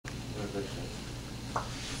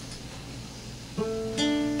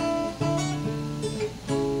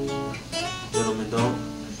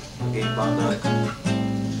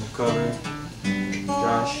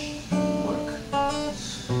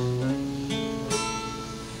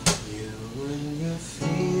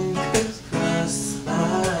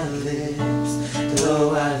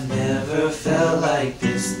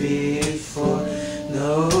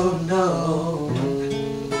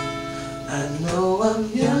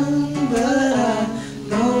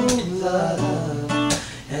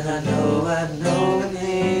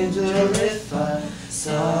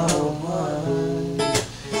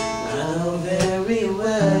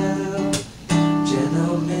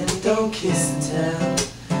and tell.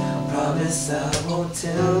 Promise I won't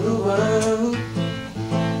tell the world.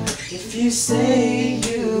 If you say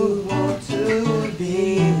you want to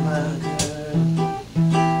be my girl,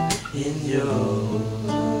 in your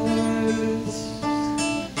words.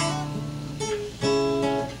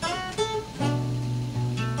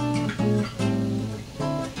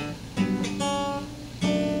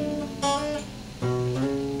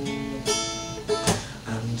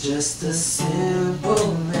 I'm just a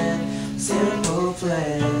simple man, simple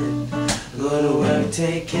plan. Go to work,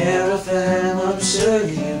 take care of fam, I'm sure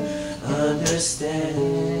you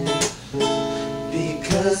understand.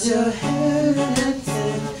 Because you're hesitant,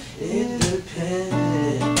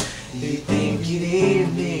 independent. You think you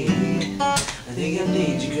need me, I think I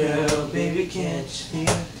need you, girl. Baby, can't you see?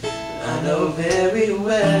 I know very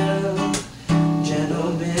well,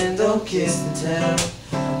 gentlemen don't kiss and tell.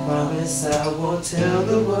 Promise I won't tell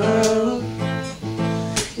the world.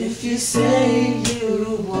 If you say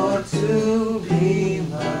you want to be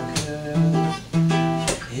my girl,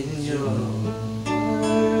 in your words.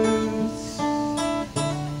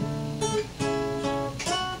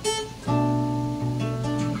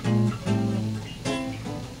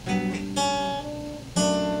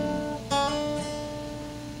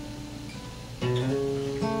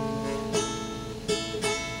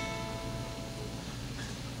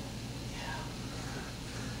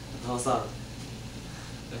 The whole song.